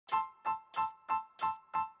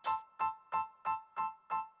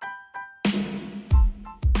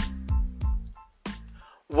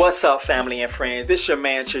What's up, family and friends? It's your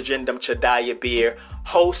man, Chajendam Chadaya Beer,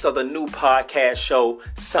 host of the new podcast show,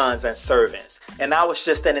 Sons and Servants. And I was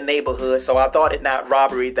just in the neighborhood, so I thought it not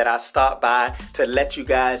robbery that I stopped by to let you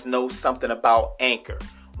guys know something about Anchor.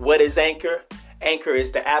 What is Anchor? Anchor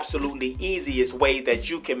is the absolutely easiest way that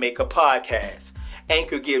you can make a podcast.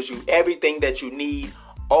 Anchor gives you everything that you need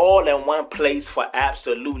all in one place for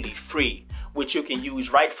absolutely free, which you can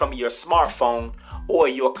use right from your smartphone or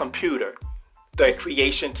your computer. The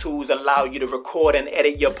creation tools allow you to record and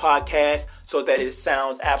edit your podcast so that it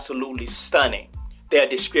sounds absolutely stunning. They'll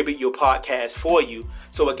distribute your podcast for you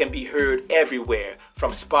so it can be heard everywhere,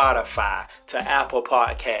 from Spotify to Apple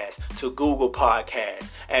Podcasts to Google Podcasts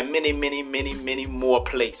and many more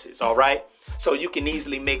places, all right? So you can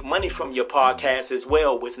easily make money from your podcast as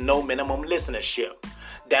well with no minimum listenership.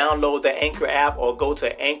 Download the Anchor app or go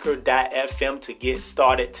to anchor.fm to get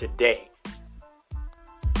started today.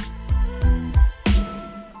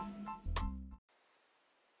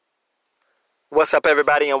 What's up,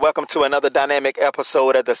 everybody, and welcome to another dynamic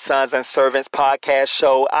episode of the Sons and Servants podcast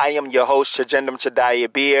show. I am your host, Chajendam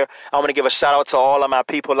Chadaya Beer. I want to give a shout out to all of my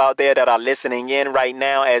people out there that are listening in right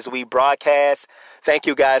now as we broadcast. Thank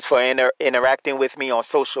you guys for interacting with me on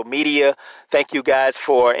social media. Thank you guys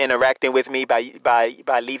for interacting with me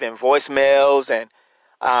by leaving voicemails and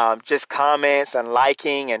just comments and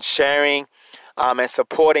liking and sharing and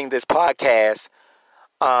supporting this podcast.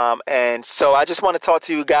 And so I just want to talk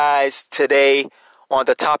to you guys today on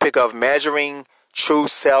the topic of measuring true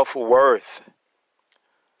self-worth.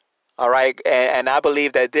 All right. And I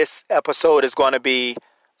believe that this episode is going to be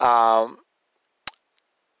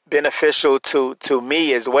beneficial to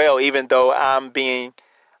me as well, even though I'm being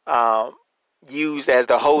used as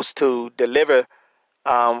the host to deliver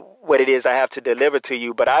what it is I have to deliver to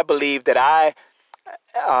you. But I believe that I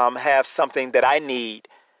have something that I need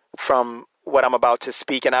from what I'm about to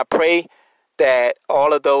speak. And I pray that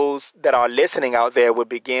all of those that are listening out there will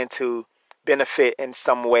begin to benefit in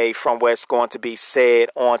some way from what's going to be said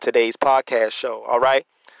on today's podcast show. All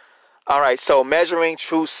right. So measuring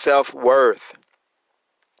true self-worth.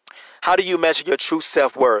 How do you measure your true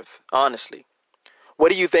self-worth? Honestly,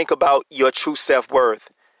 what do you think about your true self-worth?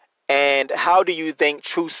 And how do you think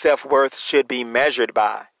true self-worth should be measured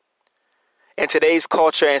by? In today's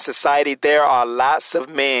culture and society, there are lots of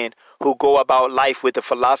men who go about life with the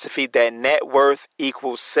philosophy that net worth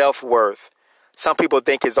equals self-worth. Some people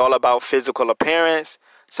think it's all about physical appearance.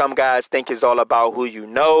 Some guys think it's all about who you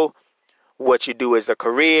know, what you do as a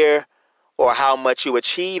career, or how much you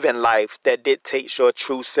achieve in life that dictates your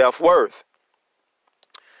true self-worth.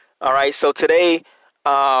 All right, so today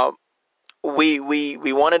we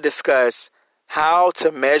want to discuss how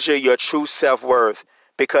to measure your true self-worth,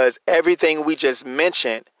 because everything we just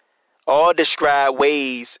mentioned all describe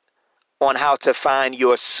ways on how to find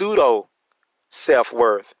your pseudo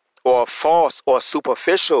self-worth or false or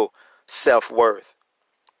superficial self-worth.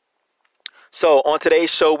 So on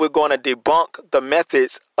today's show, we're going to debunk the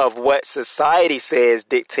methods of what society says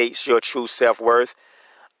dictates your true self-worth.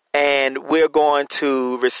 And we're going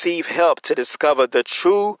to receive help to discover the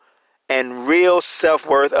true and real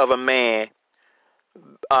self-worth of a man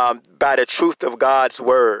by the truth of God's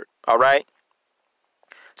word. All right.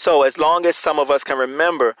 So as long as some of us can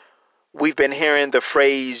remember, we've been hearing the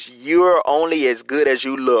phrase, "You're only as good as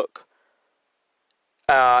you look."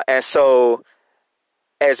 And so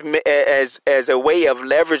as a way of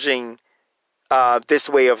leveraging this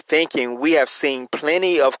way of thinking, we have seen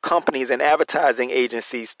plenty of companies and advertising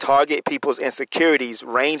agencies target people's insecurities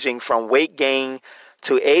ranging from weight gain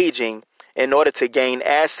to aging in order to gain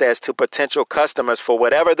access to potential customers for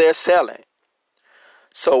whatever they're selling.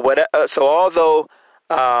 So although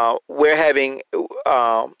we're having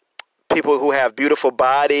people who have beautiful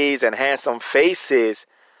bodies and handsome faces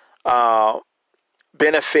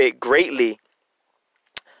benefit greatly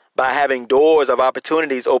by having doors of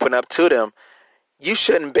opportunities open up to them, you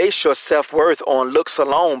shouldn't base your self-worth on looks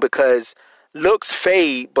alone, because looks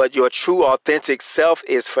fade, but your true authentic self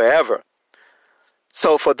is forever.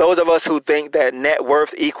 So for those of us who think that net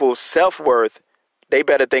worth equals self-worth, they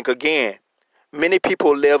better think again. Many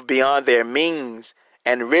people live beyond their means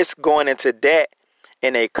and risk going into debt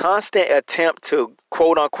in a constant attempt to,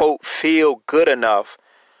 quote unquote, feel good enough.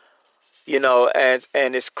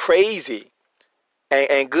 And it's crazy.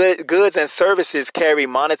 And goods and services carry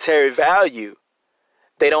monetary value.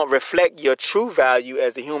 They don't reflect your true value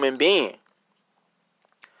as a human being.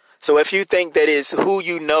 So if you think that it's who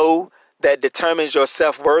you know that determines your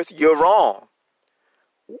self-worth, you're wrong.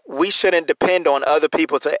 We shouldn't depend on other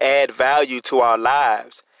people to add value to our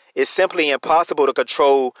lives. It's simply impossible to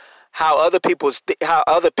control how other people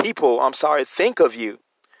think of you.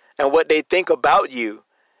 and what they think about you.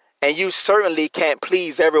 And you certainly can't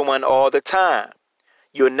please everyone all the time.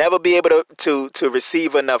 You'll never be able to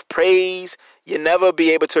receive enough praise. You'll never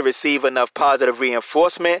be able to receive enough positive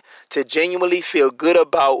reinforcement to genuinely feel good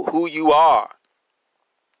about who you are.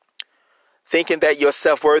 Thinking that your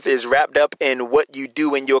self-worth is wrapped up in what you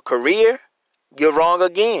do in your career, you're wrong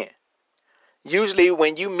again. Usually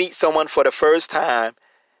when you meet someone for the first time,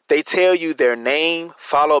 they tell you their name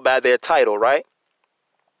followed by their title, right?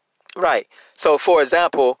 Right. So for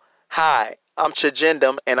example, hi, I'm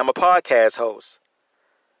Chijendum and I'm a podcast host.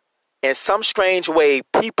 In some strange way,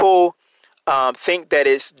 people think that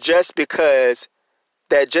it's just because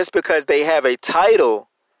they have a title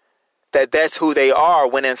that's who they are,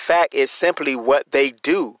 when in fact it's simply what they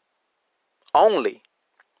do only.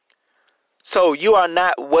 So you are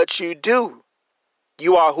not what you do.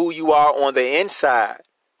 You are who you are on the inside.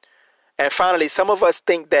 And finally, some of us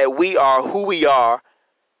think that we are who we are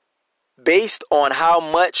based on how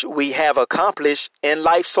much we have accomplished in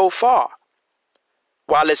life so far.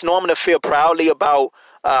 While it's normal to feel proudly about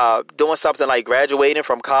doing something like graduating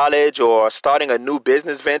from college or starting a new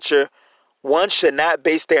business venture, one should not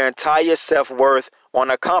base their entire self-worth on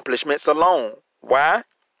accomplishments alone. Why?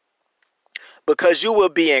 Because you will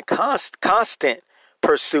be in constant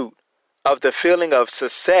pursuit of the feeling of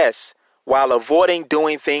success while avoiding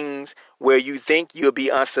doing things where you think you'll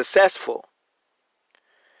be unsuccessful.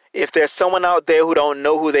 If there's someone out there who don't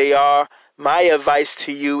know who they are, my advice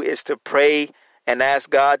to you is to pray and ask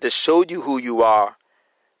God to show you who you are.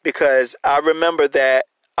 Because I remember that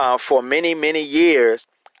for many, many years,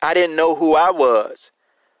 I didn't know who I was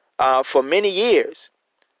for many years.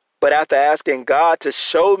 But after asking God to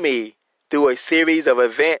show me through a series of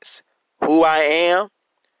events who I am,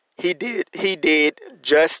 He did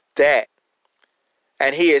just that.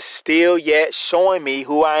 And He is still yet showing me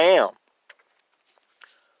who I am.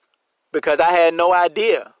 Because I had no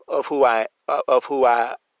idea of who I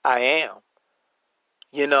am.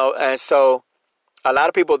 You know, and so a lot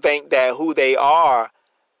of people think that who they are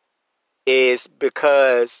is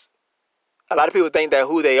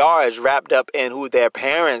wrapped up in who their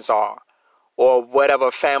parents are or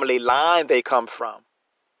whatever family line they come from.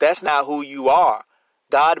 That's not who you are.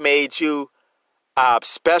 God made you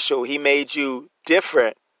special. He made you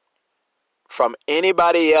different from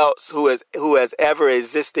anybody else who has ever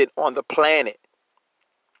existed on the planet.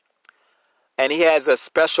 And He has a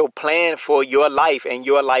special plan for your life and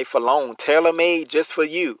your life alone, tailor-made just for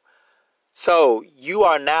you. So you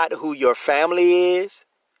are not who your family is.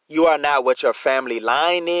 You are not what your family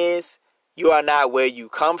line is. You are not where you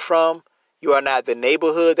come from. You are not the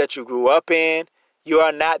neighborhood that you grew up in. You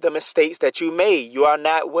are not the mistakes that you made. You are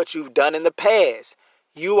not what you've done in the past.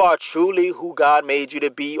 You are truly who God made you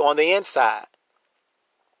to be on the inside.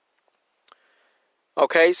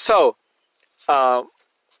 Okay, so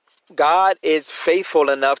God is faithful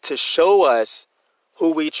enough to show us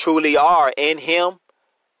who we truly are in Him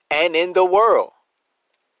and in the world.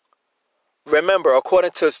 Remember,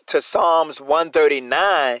 according to Psalms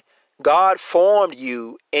 139, God formed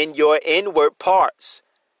you in your inward parts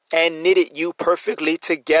and knitted you perfectly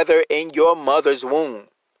together in your mother's womb.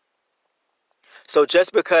 So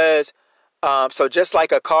just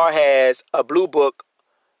like a car has a blue book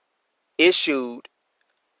issued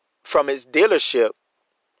from its dealership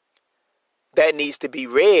that needs to be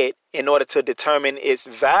read in order to determine its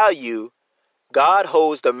value, God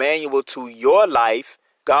holds the manual to your life.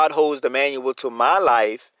 God holds the manual to my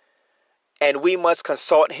life. And we must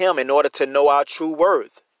consult Him in order to know our true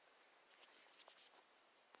worth.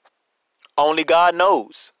 Only God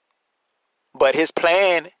knows. But His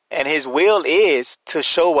plan and His will is to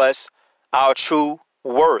show us our true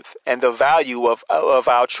worth and the value of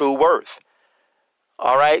our true worth.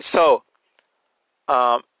 All right. So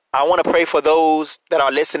I want to pray for those that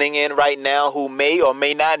are listening in right now who may or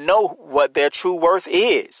may not know what their true worth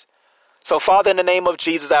is. So, Father, in the name of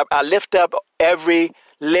Jesus, I lift up every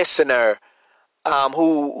listener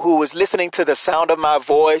who is listening to the sound of my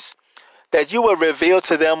voice, that you would reveal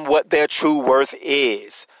to them what their true worth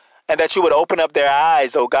is, and that you would open up their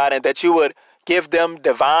eyes, oh God, and that you would give them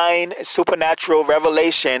divine, supernatural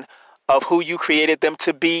revelation of who you created them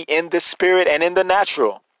to be in the spirit and in the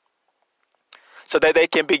natural, so that they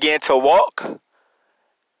can begin to walk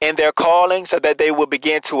in their calling, so that they will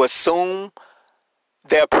begin to assume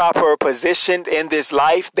their proper position in this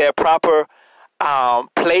life, their proper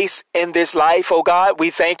place in this life, oh God. We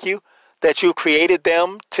thank you that you created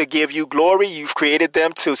them to give you glory. You've created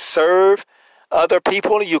them to serve other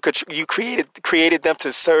people. You created them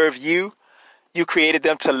to serve you. You created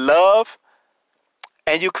them to love,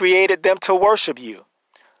 and you created them to worship you.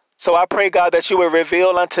 So I pray, God, that you will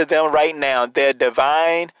reveal unto them right now their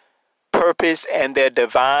divine purpose and their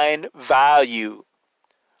divine value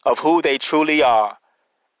of who they truly are.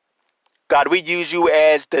 God, we use you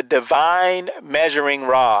as the divine measuring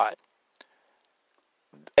rod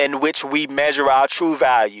in which we measure our true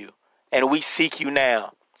value, and we seek you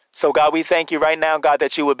now. So, God, we thank you right now, God,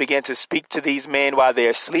 that you would begin to speak to these men while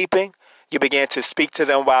they're sleeping. You begin to speak to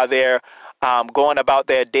them while they're going about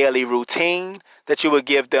their daily routine, that you would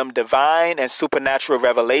give them divine and supernatural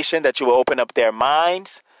revelation, that you will open up their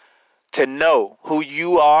minds to know who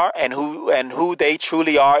you are and who they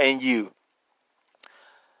truly are in you.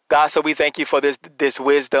 God, so we thank you for this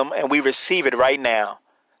wisdom, and we receive it right now.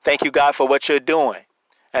 Thank you, God, for what you're doing,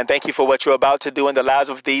 and thank you for what you're about to do in the lives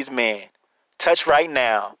of these men. Touch right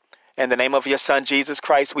now. In the name of your son, Jesus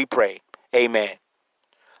Christ, we pray. Amen.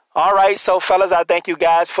 All right, so fellas, I thank you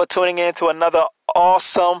guys for tuning in to another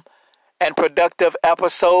awesome and productive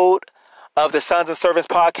episode of the Sons and Servants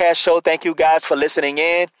podcast show. Thank you guys for listening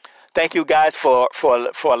in. Thank you guys for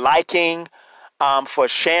liking, for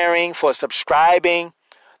sharing, for subscribing.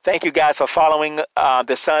 Thank you guys for following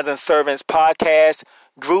the Sons and Servants podcast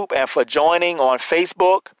group and for joining on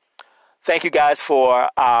Facebook. Thank you guys for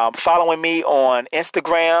following me on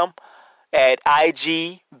Instagram at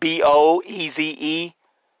IGBOEZE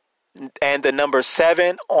and the number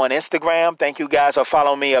 7 on Instagram. Thank you guys for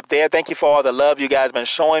following me up there. Thank you for all the love you guys been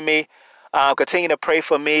showing me. Continue to pray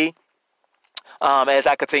for me as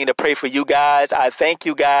I continue to pray for you guys. I thank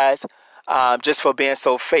you guys just for being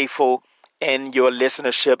so faithful in your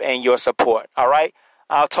listenership and your support. All right.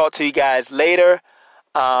 I'll talk to you guys later.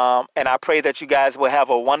 And I pray that you guys will have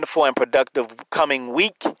a wonderful and productive coming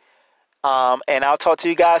week. And I'll talk to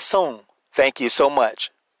you guys soon. Thank you so much.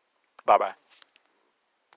 Bye-bye.